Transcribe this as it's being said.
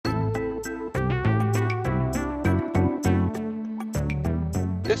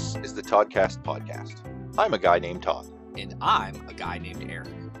This is the Toddcast podcast. I'm a guy named Todd. And I'm a guy named Eric.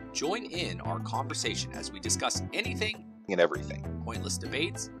 Join in our conversation as we discuss anything And everything. pointless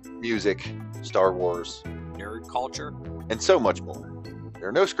debates, Music, Star Wars, nerd culture, and so much more. There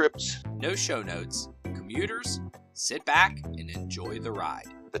are no scripts. no show notes. Commuters, sit back and enjoy the ride.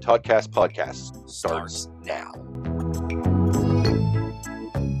 The Toddcast podcast Starts now.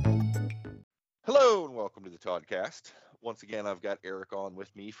 Hello and welcome to the Toddcast. Once again, I've got Eric on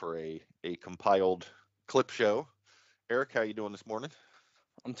with me for a compiled clip show. Eric, how you doing this morning?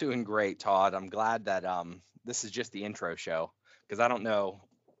 I'm doing great, Todd. I'm glad that this is just the intro show because I don't know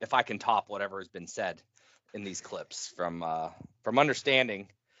if I can top whatever has been said in these clips from understanding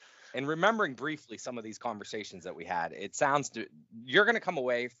and remembering briefly some of these conversations that we had. You're going to come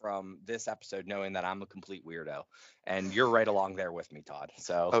away from this episode knowing that I'm a complete weirdo, and you're right along there with me, Todd.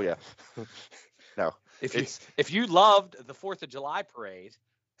 So, Oh yeah. No, if you loved the 4th of July parade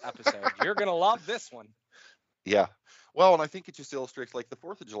episode, you're going to love this one. yeah. Well, and I think it just illustrates, like, the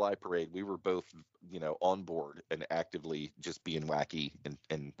 4th of July parade, we were both, on board and actively just being wacky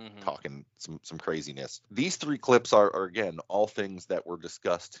and talking some craziness. These three clips are, again, all things that were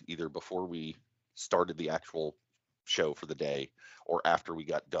discussed either before we started the actual show for the day or after we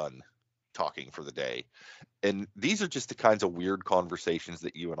got done talking for the day. And these are just the kinds of weird conversations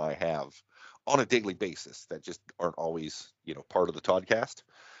that you and I have on a daily basis that just aren't always, part of the Toddcast.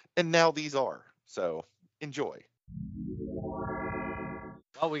 And now these are. So enjoy.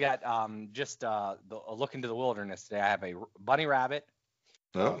 Well, we got just a look into the wilderness today. I have a bunny rabbit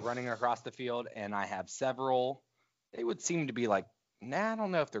running across the field, and I have several. They would seem to be like, I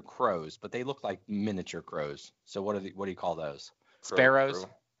don't know if they're crows, but they look like miniature crows. So what do you call those? Sparrows. Crow.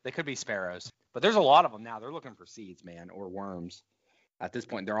 They could be sparrows, but there's a lot of them now. They're looking for seeds, man, or worms. At this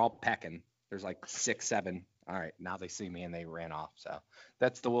point, they're all pecking. There's like 6, 7. All right, now they see me and they ran off. So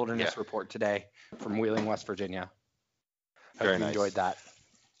that's the wilderness report today from Wheeling, West Virginia. Hope Very you nice. enjoyed that.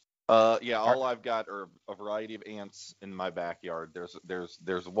 All I've got are a variety of ants in my backyard.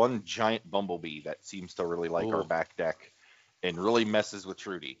 There's one giant bumblebee that seems to really like our Ooh. back deck and really messes with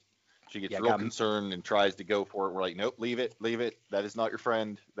Trudy. She gets real concerned and tries to go for it. We're like, nope, leave it. That is not your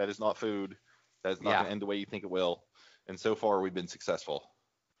friend. That is not food. That is not going to end the way you think it will. And so far, we've been successful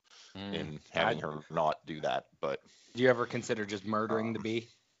in having her not do that. But Do you ever consider just murdering the bee?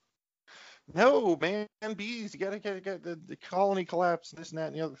 no, man, bees, you gotta get the colony collapse, this and that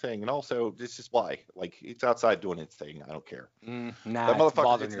and the other thing. And also, this is why. Like, it's outside doing its thing. I don't care. Nah, That it's motherfucker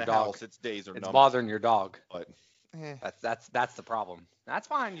bothering gets in your the dog. house, its days are It's numbered. bothering your dog. But That's the problem. That's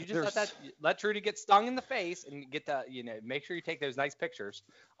fine. You just let Trudy get stung in the face and get make sure you take those nice pictures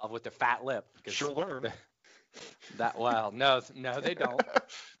of with the fat lip. she'll learn. No, they don't.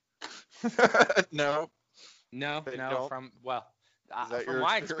 No. No, They don't? from that from your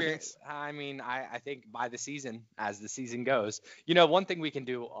my experience? experience, I mean, I think by the season, as the season goes, one thing we can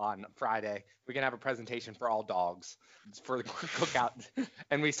do on Friday, we can have a presentation for all dogs for the cookout.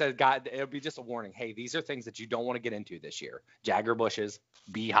 And we said, God, it'll be just a warning. Hey, these are things that you don't want to get into this year. Jagger bushes,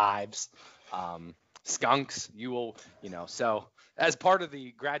 beehives, skunks, so as part of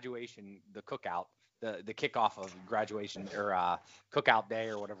the graduation, the cookout, the kickoff of graduation or cookout day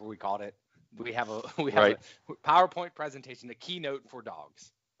or whatever we called it, we have a PowerPoint presentation, a keynote for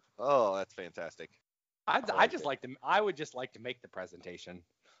dogs. Oh, that's fantastic. I like would just like to make the presentation.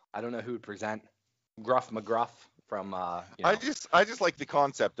 I don't know who would present. Gruff McGruff from I just like the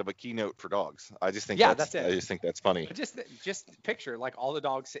concept of a keynote for dogs. I just think that's it. I just think that's funny. Just picture like all the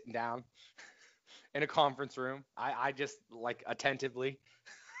dogs sitting down in a conference room. I just like attentively.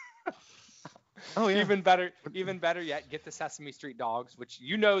 Oh yeah. Even better yet, get the Sesame Street dogs, which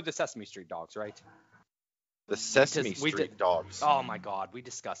the Sesame Street dogs, right? The Sesame We Street did- dogs. Oh my God, we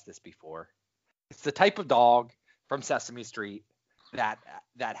discussed this before. It's the type of dog from Sesame Street that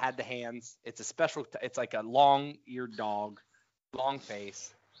had the hands. It's a special. It's like a long-eared dog, long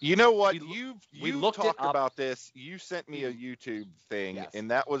face. You know what? We You looked it talked up. about this. You sent me a YouTube thing, Yes.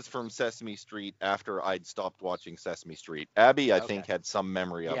 and that was from Sesame Street after I'd stopped watching Sesame Street. Abby, I think, had some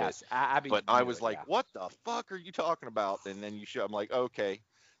memory of Yes, it. Abby. But I knew was it, like, yeah. what the fuck are you talking about? And then you show, I'm like, okay.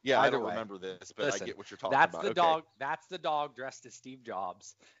 Yeah, I Either don't way. remember this, but Listen, I get what you're talking That's about. the Okay. dog. That's the dog dressed as Steve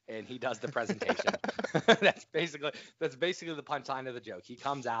Jobs, and he does the presentation. That's basically the punchline of the joke. He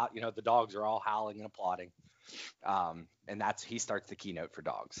comes out, the dogs are all howling and applauding, and he starts the keynote for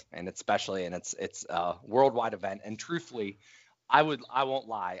dogs, and it's a worldwide event. And truthfully, I won't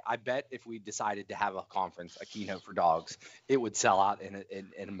lie. I bet if we decided to have a keynote for dogs, it would sell out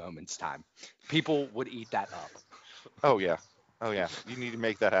in a moment's time. People would eat that up. Oh yeah. You need to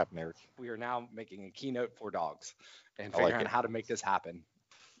make that happen, Eric. We are now making a keynote for dogs and I like figuring out it. how to make this happen.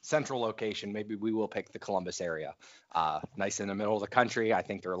 central location, maybe we will pick the Columbus area. Nice in the middle of the country. I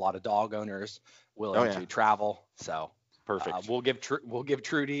think there are a lot of dog owners willing to travel. So perfect. We'll give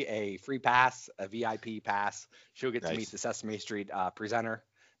Trudy a free pass, a VIP pass. She'll get to meet the Sesame Street dog presenter.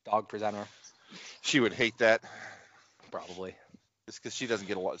 She would hate that. Probably. It's because she does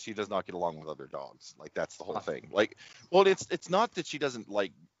not get along with other dogs. Like, that's the whole thing. Like, well, it's not that she doesn't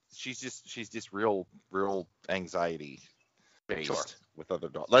like. She's just real anxiety based with other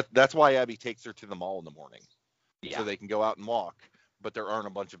dogs. That's why Abby takes her to the mall in the morning, so they can go out and walk. But there aren't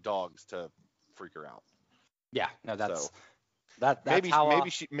a bunch of dogs to freak her out. Yeah, no, that's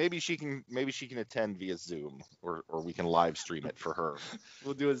maybe she can attend via Zoom, or we can live stream it for her.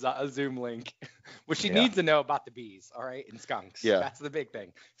 We'll do a Zoom link. Well, she needs to know about the bees, all right, and skunks. Yeah, that's the big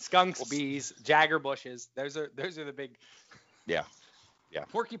thing. Skunks, bees, Jagger bushes. Those are the big. Yeah.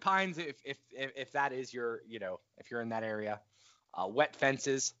 Porcupines, if that is your, if you're in that area. Wet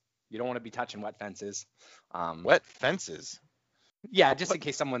fences. You don't want to be touching wet fences. Wet fences. Yeah, just in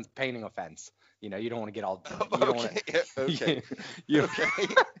case someone's painting a fence. You don't want to get all. Okay. Okay.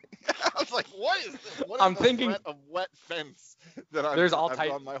 I was like, what is this? What is I'm thinking threat of wet fence that I've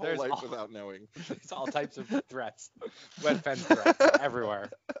gone my whole life without knowing. There's all types of threats. Wet fence threats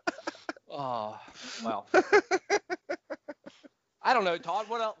everywhere. Oh, well. I don't know, Todd.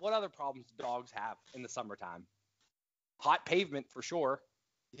 What other problems do dogs have in the summertime? Hot pavement for sure.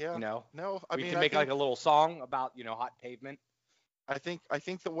 Yeah. No. We can make like a little song about hot pavement. I think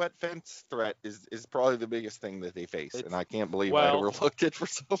the wet fence threat is probably the biggest thing that they face, and I can't believe I overlooked it for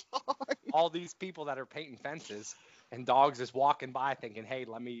so long. All these people that are painting fences, and dogs just walking by thinking, "Hey,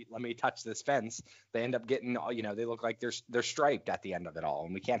 let me touch this fence." They end up getting, they look like they're striped at the end of it all,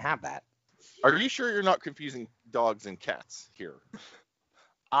 and we can't have that. Are you sure you're not confusing dogs and cats here?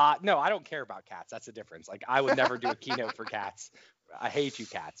 No, I don't care about cats. That's the difference. Like, I would never do a keynote for cats. I hate you,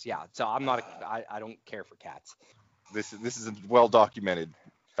 cats. Yeah, so I'm not. I don't care for cats. This is a well documented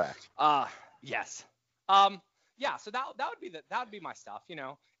fact. Yes. Yeah. So that would be my stuff,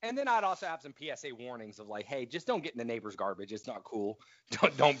 And then I'd also have some PSA warnings of like, hey, just don't get in the neighbor's garbage. It's not cool.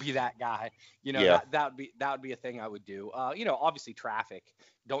 Don't be that guy. That would be a thing I would do. Obviously traffic.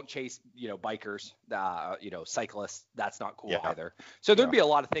 Don't chase bikers. Cyclists. That's not cool either. So there'd be a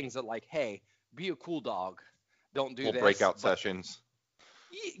lot of things that like, hey, be a cool dog. Don't do this. Breakout sessions.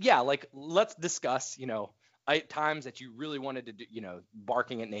 Yeah, like let's discuss. Times that you really wanted to do,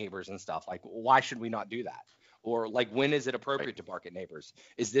 barking at neighbors and stuff. Like, why should we not do that? Or like, when is it appropriate to bark at neighbors?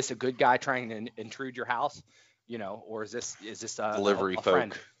 Is this a good guy trying to intrude your house? Or is this a delivery a folk?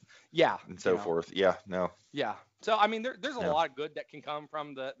 Friend? Yeah, and so forth. Yeah, no. Yeah. So I mean, there's a lot of good that can come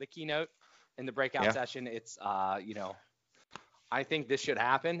from the keynote and the breakout session. It's I think this should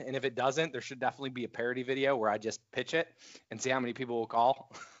happen, and if it doesn't, there should definitely be a parody video where I just pitch it and see how many people will call.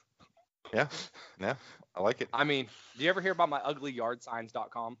 Yeah, I like it. I mean, do you ever hear about my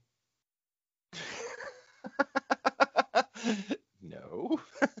uglyyardsigns.com? No.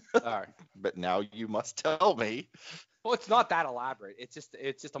 All right. But now you must tell me. Well, it's not that elaborate. It's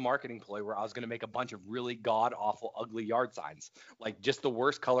just a marketing ploy where I was going to make a bunch of really god awful ugly yard signs, like just the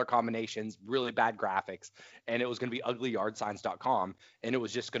worst color combinations, really bad graphics, and it was going to be uglyyardsigns.com, and it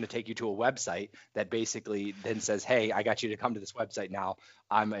was just going to take you to a website that basically then says, "Hey, I got you to come to this website now.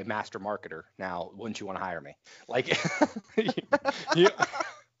 I'm a master marketer. Now, wouldn't you want to hire me?" Like,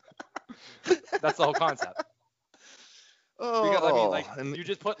 that's the whole concept. Oh, because, I mean, like, you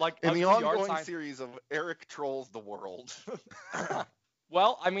just put like in the ongoing series of Eric Trolls the World.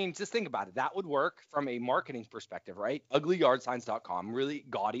 Well, I mean, just think about it. That would work from a marketing perspective, right? Uglyyardsigns.com, really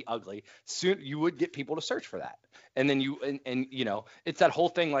gaudy, ugly. Soon you would get people to search for that. And then it's that whole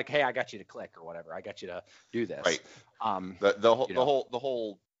thing like, hey, I got you to click or whatever. I got you to do this. Right. The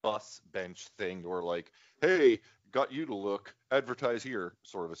whole bus bench thing, or like, hey, got you to look, advertise here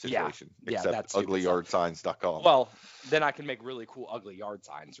sort of a situation. Except uglyyardsigns.com. Well, then I can make really cool ugly yard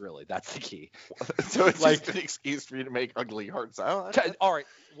signs, really. That's the key. So it's like an excuse for you to make ugly yard signs. All right.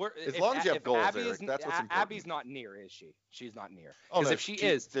 As long as you have goals, Eric, that's what's important. Abby's not near, is she? She's not near. Oh, no, if she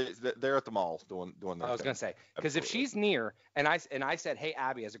is, they're at the mall doing their I was going to say, because if she's near, and I said, hey,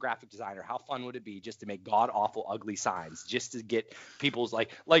 Abby, as a graphic designer, how fun would it be just to make god awful ugly signs, just to get people's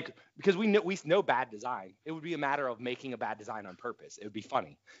like because we know bad design. It would be a matter of making a bad design on purpose. It would be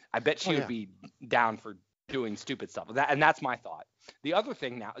funny. I bet she would be down for doing stupid stuff. And that's my thought. The other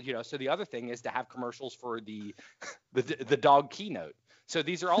thing now, so the other thing is to have commercials for the dog keynote. So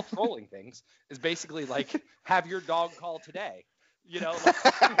these are all trolling things. Is basically like, have your dog call today.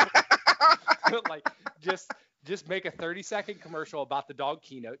 Like just make a 30-second commercial about the dog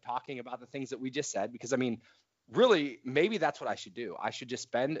keynote, talking about the things that we just said. Because I mean, really, maybe that's what I should do. I should just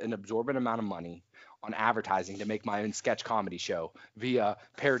spend an absorbent amount of money on advertising to make my own sketch comedy show via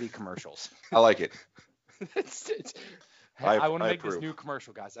parody commercials. I like it. I want to make approve. this new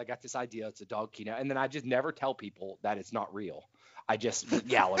commercial, guys. I got this idea. It's a dog keynote. And then I just never tell people that it's not real. I just,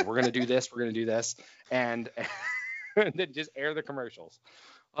 like, we're going to do this. We're going to do this. And, and then just air the commercials.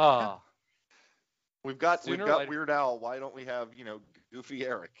 We've got later. Weird Al. Why don't we have, Goofy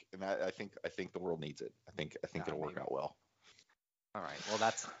Eric? And I think the world needs it. I think it'll work out well. All right. Well,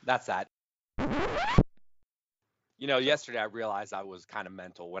 that's that. Yesterday I realized I was kind of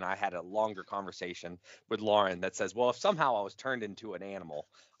mental when I had a longer conversation with Lauren that says, well, if somehow I was turned into an animal,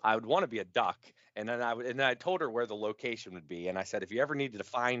 I would want to be a duck. And then I told her where the location would be. And I said, if you ever needed to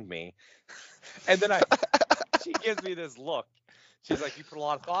find me, and then she gives me this look. She's like, you put a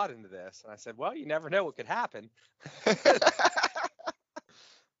lot of thought into this. And I said, well, you never know what could happen.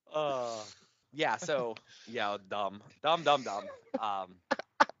 Dumb.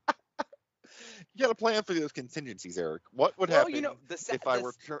 You got to plan for those contingencies, Eric. What would happen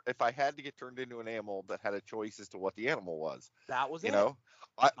if I had to get turned into an animal that had a choice as to what the animal was? That was it.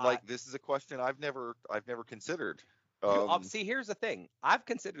 This is a question I've never considered. See, here's the thing. I've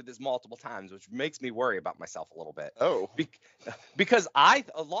considered this multiple times, which makes me worry about myself a little bit. Oh. Because a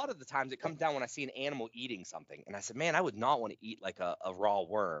lot of the times it comes down when I see an animal eating something, and I said, man, I would not want to eat like a raw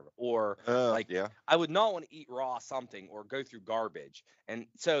worm, or I would not want to eat raw something or go through garbage. And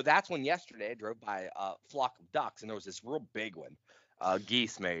so that's when yesterday I drove by a flock of ducks, and there was this real big one,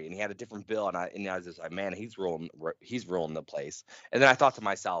 geese maybe, and he had a different bill, and I was just like, man, he's ruling the place. And then I thought to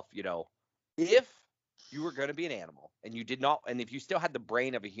myself, if you were going to be an animal and you did not, and if you still had the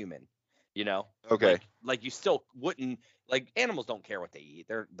brain of a human, okay, like you still wouldn't, like, animals don't care what they eat.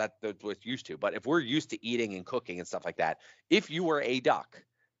 That's what's used to. But if we're used to eating and cooking and stuff like that, if you were a duck,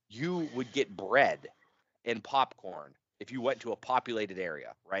 you would get bread and popcorn if you went to a populated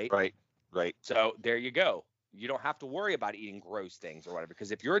area, right? Right. So there you go. You don't have to worry about eating gross things or whatever,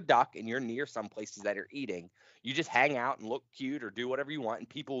 because if you're a duck and you're near some places that are eating, you just hang out and look cute or do whatever you want, and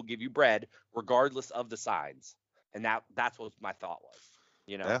people will give you bread regardless of the signs. And that's what my thought was.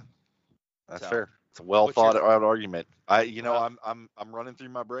 Yeah, that's fair. It's a well thought out argument. I'm running through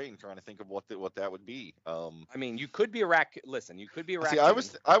my brain trying to think of what that would be. I mean, you could be a raccoon. Listen, you could be a raccoon.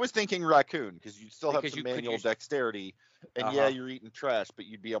 See, I was thinking raccoon because you still have some manual dexterity, and you're eating trash, but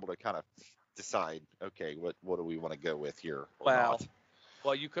you'd be able to kind of decide, okay, what do we want to go with here or not?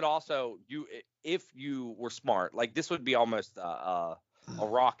 Well, you could also, if you were smart, like this would be almost a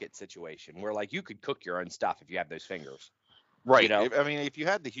rocket situation where, like, you could cook your own stuff if you have those fingers. Right. I mean, if you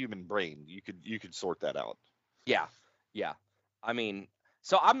had the human brain, you could sort that out. Yeah. I mean,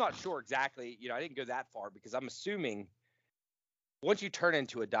 so I'm not sure exactly, I didn't go that far, because I'm assuming once you turn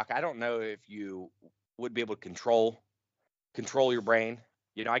into a duck, I don't know if you would be able to control your brain.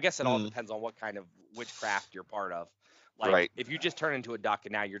 I guess it all depends on what kind of witchcraft you're part of. Like, right. If you just turn into a duck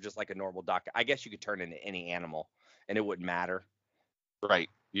and now you're just like a normal duck, I guess you could turn into any animal and it wouldn't matter. Right.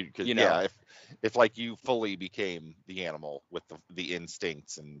 If like you fully became the animal with the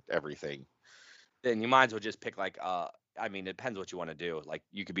instincts and everything, then you might as well just pick like I mean, it depends what you want to do. Like,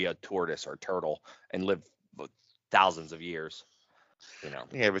 you could be a tortoise or a turtle and live thousands of years.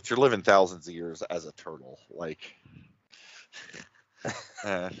 Yeah, but you're living thousands of years as a turtle, like.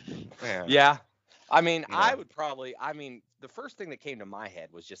 Yeah. I mean, I would probably, the first thing that came to my head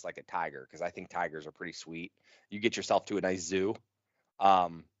was just like a tiger, because I think tigers are pretty sweet. You get yourself to a nice zoo.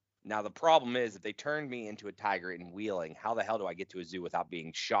 Now, the problem is, if they turned me into a tiger in Wheeling, how the hell do I get to a zoo without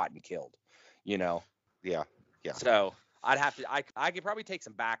being shot and killed? Yeah. So I'd have to, I could probably take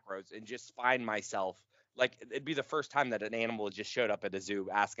some back roads and just find myself, like, it'd be the first time that an animal just showed up at a zoo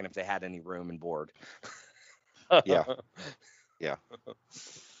asking if they had any room and board. Yeah.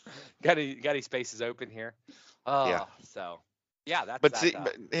 Got any spaces open here? Yeah. So, yeah, that's.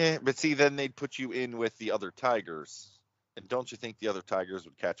 But see, then they'd put you in with the other tigers, and don't you think the other tigers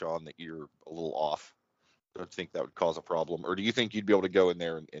would catch on that you're a little off? Don't you think that would cause a problem, or do you think you'd be able to go in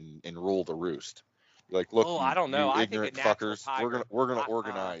there and rule the roost? Like, look, I don't know. You ignorant fuckers, tiger, we're gonna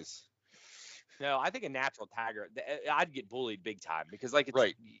organize. No, I think a natural tiger, I'd get bullied big time, because, like, it's,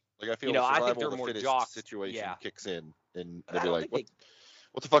 right. Like, I feel I think they're more fittest jocks. situation kicks in, and But they'll be like,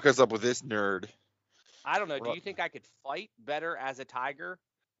 what the fuck is up with this nerd? I don't know. Do you think I could fight better as a tiger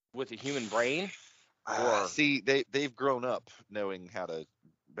with a human brain? Or see, they've grown up knowing how to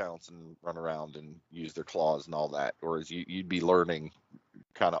bounce and run around and use their claws and all that, whereas you'd be learning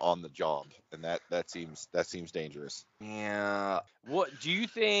kind of on the job, and that seems dangerous. Yeah. What do you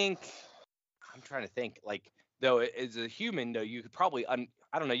think? I'm trying to think. Like, though, as a human, though, you could probably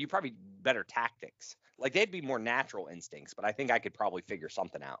I don't know, you probably better tactics. Like they'd be more natural instincts, but I think I could probably figure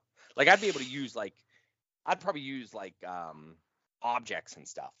something out. Like I'd be able to use I'd probably use objects and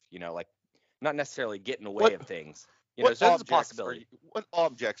stuff, like not necessarily get in the way of things. So there's a possibility. What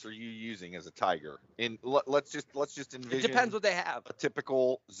objects are you using as a tiger? Let's just envision. It depends what they have. A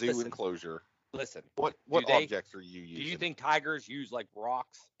typical zoo enclosure. Listen. What objects are you using? Do you think tigers use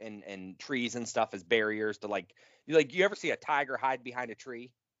rocks and trees and stuff as barriers to you ever see a tiger hide behind a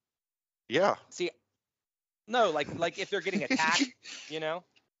tree? Yeah. See, no, like if they're getting attacked,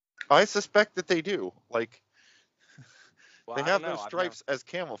 I suspect that they do. Well, they have those stripes as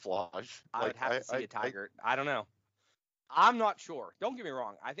camouflage. I would have to see a tiger. I don't know. I'm not sure. Don't get me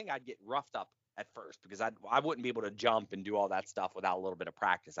wrong. I think I'd get roughed up at first because I wouldn't be able to jump and do all that stuff without a little bit of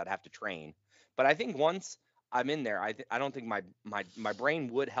practice. I'd have to train. But I think once I'm in there, I don't think my brain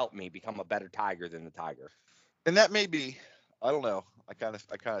would help me become a better tiger than the tiger. And that may be, I don't know. I kind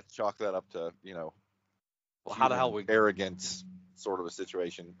of chalk that up to, well, how the hell arrogance sort of a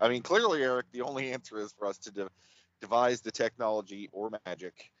situation. I mean, clearly, Eric, the only answer is for us to devise the technology or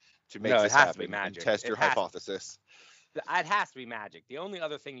magic to make this happen and test your hypothesis. It has to be magic. The only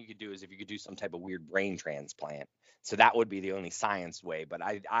other thing you could do is if you could do some type of weird brain transplant. So that would be the only science way. But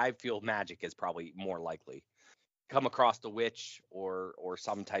I feel magic is probably more likely. Come across the witch or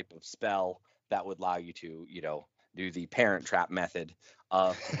some type of spell that would allow you to, do the parent trap method.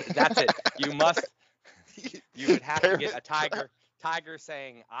 That's it. You would have to get a tiger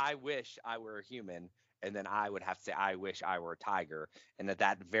saying, I wish I were a human. And then I would have to say, I wish I were a tiger. And at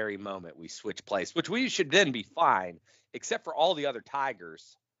that very moment, we switch place, which we should then be fine, except for all the other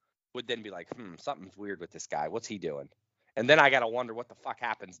tigers would then be like, something's weird with this guy. What's he doing? And then I got to wonder what the fuck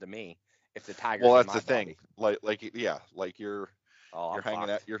happens to me if the tiger. Well, that's the thing. You're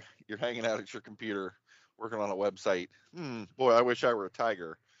hanging out. You're hanging out at your computer, working on a website. Boy, I wish I were a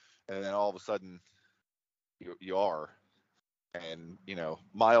tiger. And then all of a sudden, you are. And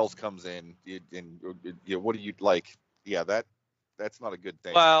Miles comes in, and what do you like? Yeah, that's not a good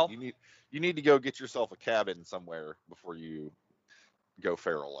thing. Well, you need to go get yourself a cabin somewhere before you go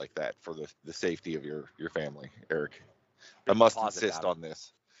feral like that for the safety of your family, Eric. I must insist on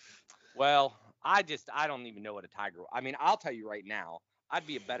this. Well, I don't even know what a tiger. I mean, I'll tell you right now, I'd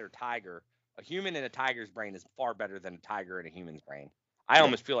be a better tiger. A human in a tiger's brain is far better than a tiger in a human's brain. I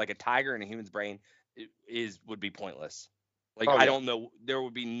almost feel like a tiger in a human's brain would be pointless. I don't know. There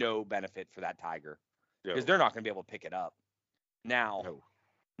would be no benefit for that tiger because they're not going to be able to pick it up.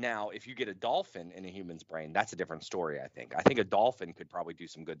 Now, if you get a dolphin in a human's brain, that's a different story. I think a dolphin could probably do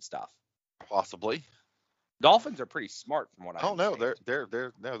some good stuff. Possibly. Dolphins are pretty smart, from what I understand.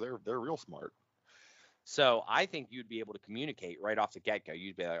 They're real smart. So I think you'd be able to communicate right off the get-go.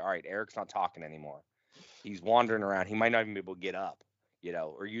 You'd be like, all right, Eric's not talking anymore. He's wandering around. He might not even be able to get up.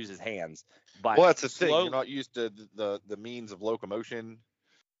 Or use his hands. But that's the thing. You're not used to the means of locomotion.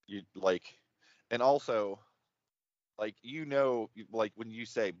 And also, when you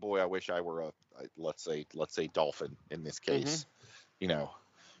say, "Boy, I wish I were let's say dolphin in this case,"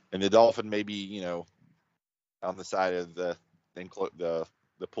 and the dolphin may be, on the side of the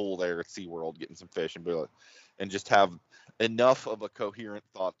pool there at SeaWorld getting some fish and just have enough of a coherent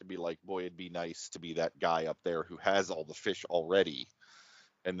thought to be like, boy, it'd be nice to be that guy up there who has all the fish already.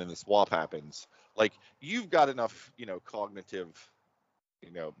 And then the swap happens. You've got enough, cognitive,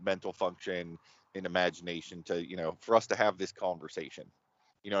 mental function and imagination to, for us to have this conversation.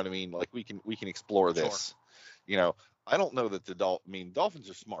 You know what I mean? We can explore this. Sure. I don't know that dolphins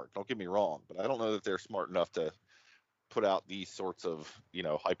are smart. Don't get me wrong, but I don't know that they're smart enough to put out these sorts of,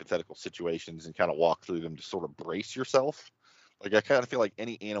 hypothetical situations and kind of walk through them to sort of brace yourself. I kind of feel like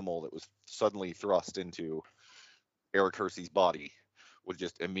any animal that was suddenly thrust into Eric Hersey's body would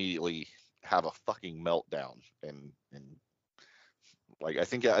just immediately have a fucking meltdown and I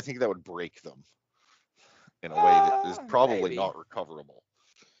think that would break them in a way that is probably not recoverable.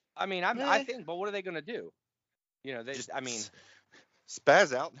 I mean, I think, but what are they going to do?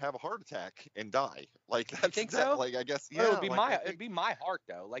 Spaz out and have a heart attack and die. That's, you think so? I guess, yeah. It'd be my heart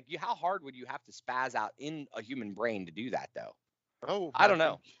though. How hard would you have to spaz out in a human brain to do that though? Oh, I don't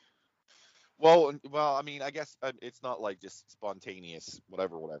know. Well, I mean, I guess it's not just spontaneous,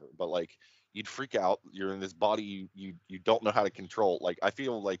 whatever. But you'd freak out. You're in this body you don't know how to control. I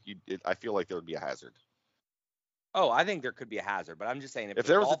feel like there would be a hazard. Oh, I think there could be a hazard, but I'm just saying if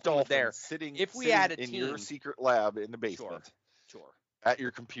there was a dolphin there, sitting had a in team, your secret lab in the basement, sure, at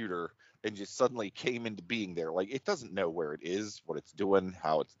your computer, and just suddenly came into being there, it doesn't know where it is, what it's doing,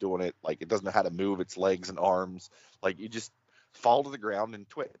 how it's doing it. It doesn't know how to move its legs and arms. You just fall to the ground and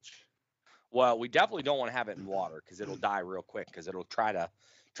twitch. Well, we definitely don't want to have it in water because it'll die real quick because it'll try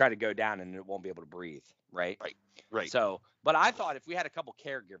to go down and it won't be able to breathe, right? Right. So, but I thought if we had a couple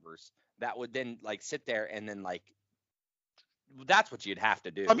caregivers that would then like sit there and then like that's what you'd have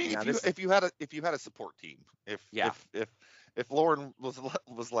to do. I mean, Now, if you had a support team, Yeah. if Lauren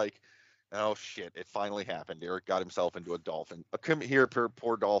was like, oh shit, it finally happened. Eric got himself into a dolphin. Come here,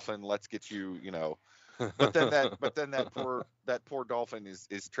 poor dolphin. Let's get you, But then that poor dolphin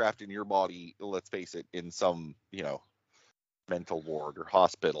is trapped in your body. Let's face it, in some mental ward or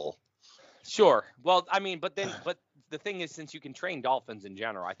hospital. Sure. Well, I mean, but the thing is, since you can train dolphins in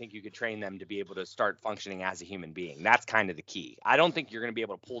general, I think you could train them to be able to start functioning as a human being. That's kind of the key. I don't think you're going to be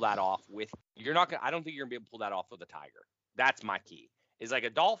able to pull that off I don't think you're going to be able to pull that off with a tiger. That's my key. Is like a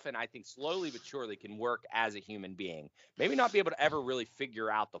dolphin, I think slowly but surely can work as a human being. Maybe not be able to ever really figure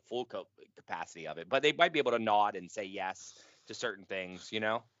out the full capacity of it, but they might be able to nod and say yes to certain things,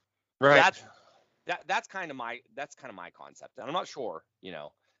 Right. That's kind of my concept. And I'm not sure,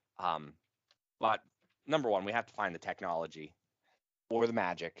 but number one, we have to find the technology or the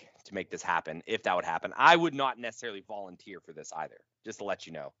magic to make this happen. If that would happen, I would not necessarily volunteer for this either. Just to let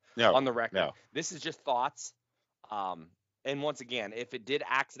you know, on the record, this is just thoughts. And once again, if it did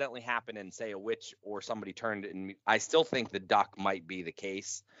accidentally happen and say a witch or somebody turned it, I still think the duck might be the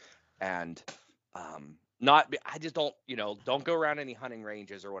case. And I just don't go around any hunting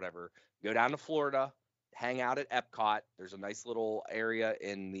ranges or whatever. Go down to Florida, hang out at Epcot. There's a nice little area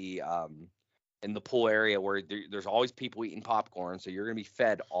in the pool area where there's always people eating popcorn. So you're going to be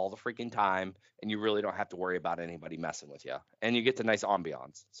fed all the freaking time and you really don't have to worry about anybody messing with you. And you get the nice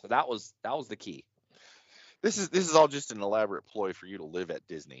ambiance. So that was the key. This is all just an elaborate ploy for you to live at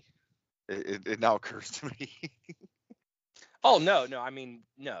Disney. It now occurs to me. Oh, no. I mean,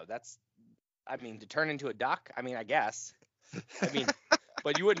 no, to turn into a duck. I mean, I guess.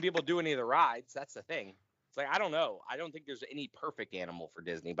 But you wouldn't be able to do any of the rides. That's the thing. It's like, I don't know. I don't think there's any perfect animal for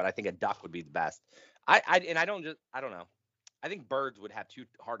Disney, but I think a duck would be the best. I don't know. I think birds would have too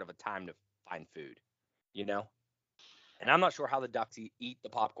hard of a time to find food, And I'm not sure how the ducks eat the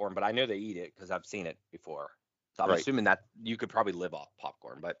popcorn, but I know they eat it because I've seen it before. So I'm assuming that you could probably live off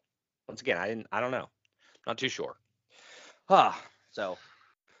popcorn. But once again, I don't know. Not too sure. So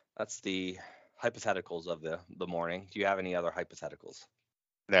that's the hypotheticals of the morning. Do you have any other hypotheticals?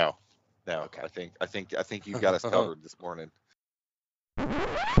 No. Okay. I think you've got us covered this morning.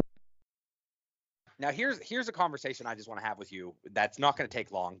 Now here's a conversation I just want to have with you. That's not going to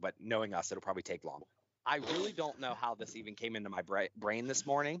take long, but knowing us, it'll probably take long. I really don't know how this even came into my brain this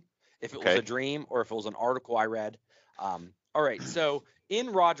morning. If it was a dream or if it was an article I read. All right. So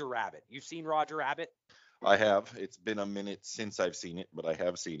in Roger Rabbit, you've seen Roger Rabbit? I have. It's been a minute since I've seen it, but I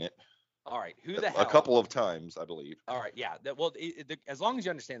have seen it. All right. Who the hell? A couple of times, I believe. All right. Yeah. As long as you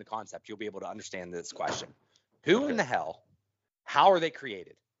understand the concept, you'll be able to understand this question. Who in the hell? How are they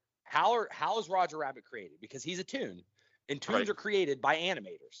created? How is Roger Rabbit created? Because he's a toon, and toons are created by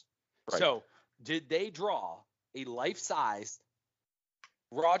animators. Right. So did they draw a life-sized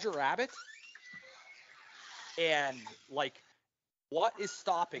Roger Rabbit? And what is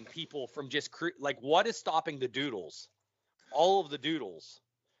stopping people from just what is stopping the doodles? All of the doodles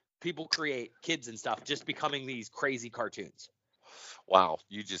people create, kids and stuff, just becoming these crazy cartoons. Wow,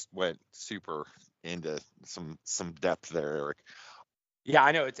 you just went super into some depth there, Eric. Yeah,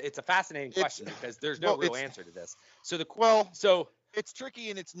 I know it's a fascinating question because there's no real answer to this. So it's tricky,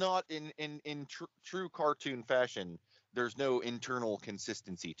 and it's not in true cartoon fashion. There's no internal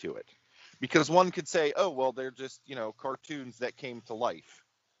consistency to it, because one could say, oh well, they're just cartoons that came to life.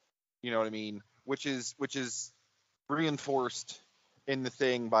 You know what I mean? Which is reinforced in the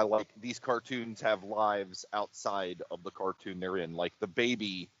thing by these cartoons have lives outside of the cartoon they're in. Like the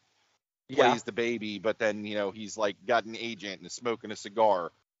baby plays the baby, but then he's got an agent and is smoking a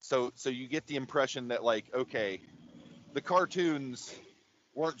cigar. So you get the impression that okay, the cartoons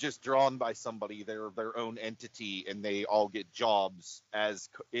weren't just drawn by somebody; they're their own entity, and they all get jobs as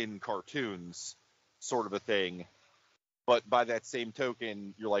in cartoons, sort of a thing. But by that same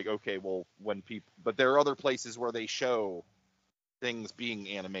token, you're like, okay, well, but there are other places where they show things being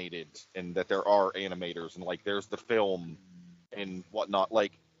animated, and that there are animators, and there's the film and whatnot.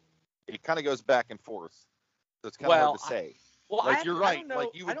 It kind of goes back and forth, so it's kind of hard to say. You're right. I don't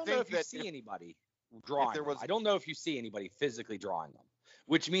know, you would think that see anybody drawing them. I don't know if you see anybody physically drawing them,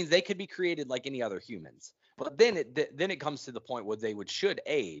 which means they could be created like any other humans. But then it comes to the point where they should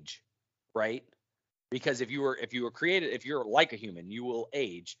age, right? Because if you were created, if you're like a human, you will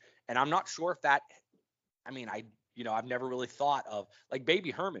age. And I'm not sure if that. I mean, I've never really thought of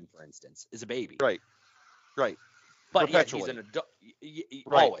Baby Herman, for instance, is a baby. Right. But yeah, he's Perpetually. an adult.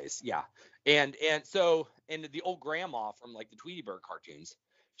 Right. Always, yeah. And so the old grandma from like the Tweety Bird cartoons,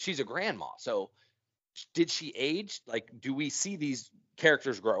 she's a grandma. So did she age? Like, do we see these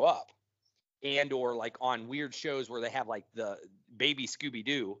characters grow up? And or like on weird shows where they have like the baby Scooby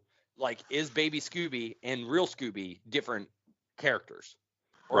Doo, like is baby Scooby and real Scooby different characters,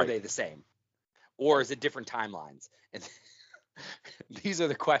 or Right. are they the same, or is it different timelines? And these are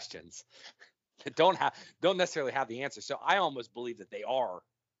the questions that don't necessarily have the answer. So I almost believe that they are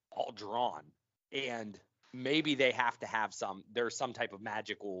all drawn, and maybe they have to have there's some type of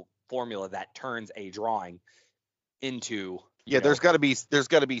magical formula that turns a drawing into. Yeah, there's got to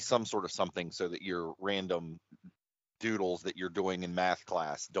be some sort of something so that your random doodles that you're doing in math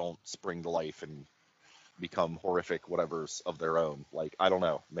class don't spring to life and become horrific whatever's of their own. Like, I don't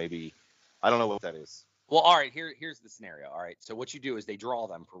know, maybe I don't know what that is. Well, all right, here's the scenario. All right, so what you do is they draw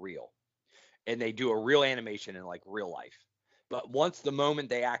them for real, and they do a real animation in like real life. But once the moment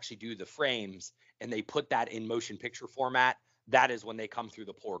they actually do the frames and they put that in motion picture format, that is when they come through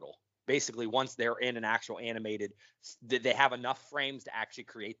the portal. Basically, once they're in an actual animated, they have enough frames to actually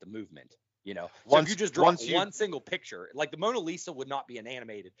create the movement. So if you just draw one single picture, like the Mona Lisa would not be an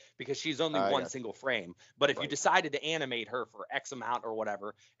animated because she's only one single frame. But if you decided to animate her for X amount or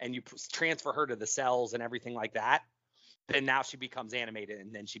whatever, and you transfer her to the cells and everything like that, then now she becomes animated,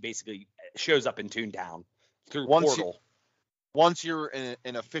 and then she basically shows up in Toontown through portal. Once you're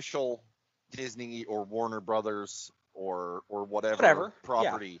an official Disney or Warner Brothers or whatever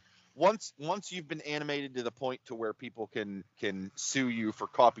property. Yeah. Once you've been animated to the point to where people can sue you for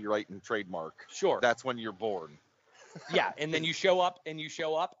copyright and trademark, sure, that's when you're born. Yeah, and then you show up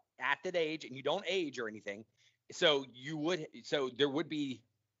at that age, and you don't age or anything. So there would be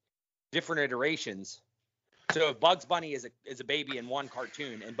different iterations. So if Bugs Bunny is a baby in one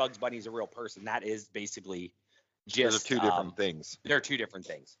cartoon and Bugs Bunny is a real person, that is basically just two different things. They're two different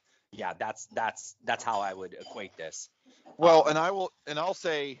things. Yeah, that's how I would equate this. Well, and I'll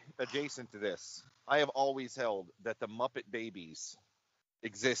say adjacent to this, I have always held that the Muppet Babies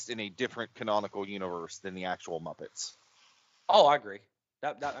exist in a different canonical universe than the actual Muppets. Oh, I agree.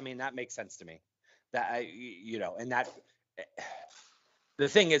 That makes sense to me. And that the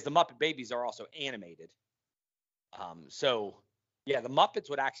thing is, the Muppet Babies are also animated. So yeah, the Muppets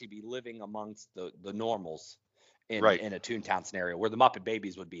would actually be living amongst the normals in a Toontown scenario, where the Muppet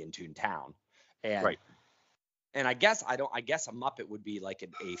Babies would be in Toontown. And right. And I guess a Muppet would be like a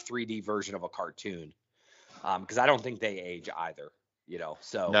 3D version of a cartoon, because I don't think they age either.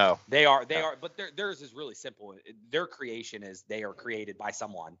 So no, they are, but theirs is really simple. Their creation is they are created by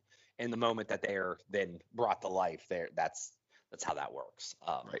someone, in the moment that they are then brought to life. That's how that works.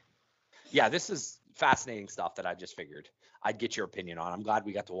 Right. Yeah, this is fascinating stuff that I just figured I'd get your opinion on. I'm glad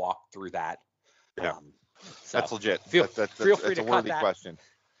we got to walk through that. Yeah, so that's legit. Feel free to cut that. Question.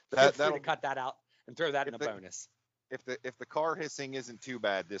 Feel free to cut that out and throw that in a bonus. If the car hissing isn't too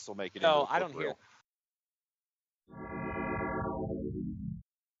bad, this will make it. No, I don't hear.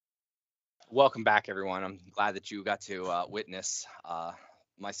 Welcome back, everyone. I'm glad that you got to witness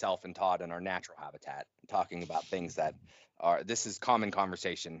myself and Todd in our natural habitat, talking about things that are. This is common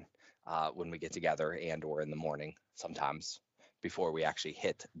conversation when we get together and/or in the morning, sometimes before we actually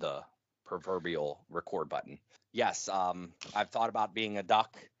hit the proverbial record button. Yes, I've thought about being a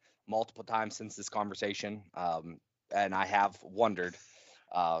duck multiple times since this conversation, and I have wondered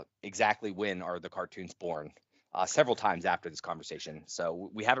exactly when are the cartoons born. Several times after this conversation. So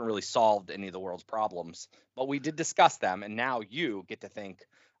we haven't really solved any of the world's problems, but we did discuss them, and now you get to think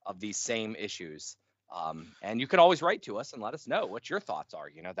of these same issues. And you can always write to us and let us know what your thoughts are.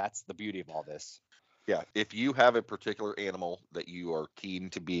 That's the beauty of all this. Yeah, if you have a particular animal that you are keen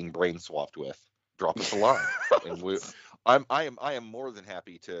to being brain swapped with, drop us a line. And I am more than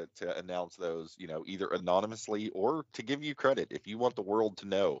happy to announce those, either anonymously or to give you credit. If you want the world to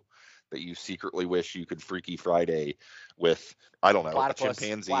know that you secretly wish you could Freaky Friday with, I don't know, platypus, a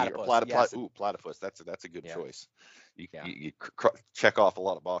chimpanzee platypus, or platypus. yes. Ooh, platypus. That's a good choice. You Yeah. check off a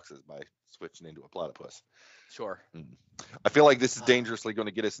lot of boxes by switching into a platypus. Sure. I feel like this is dangerously going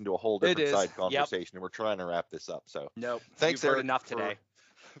to get us into a whole different is. side conversation, and we're trying to wrap this up. So nope. Thanks, You've Eric, heard enough today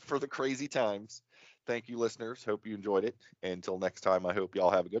for the crazy times. Thank you, listeners. Hope you enjoyed it. And until next time, I hope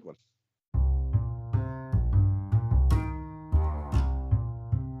y'all have a good one.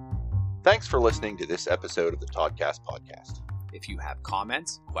 Thanks for listening to this episode of the Toddcast Podcast. If you have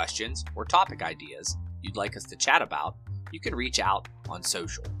comments, questions, or topic ideas you'd like us to chat about, you can reach out on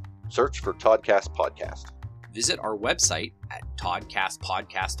social. Search for Toddcast Podcast. Visit our website at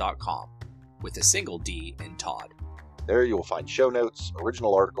toddcastpodcast.com with a single D in Todd. There you will find show notes,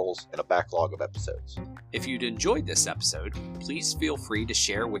 original articles, and a backlog of episodes. If you'd enjoyed this episode, please feel free to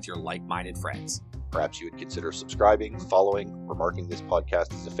share with your like-minded friends. Perhaps you would consider subscribing, following, or marking this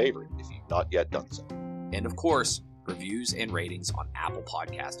podcast as a favorite if you've not yet done so. And of course, reviews and ratings on Apple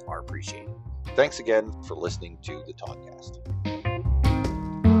Podcasts are appreciated. Thanks again for listening to the Toddcast.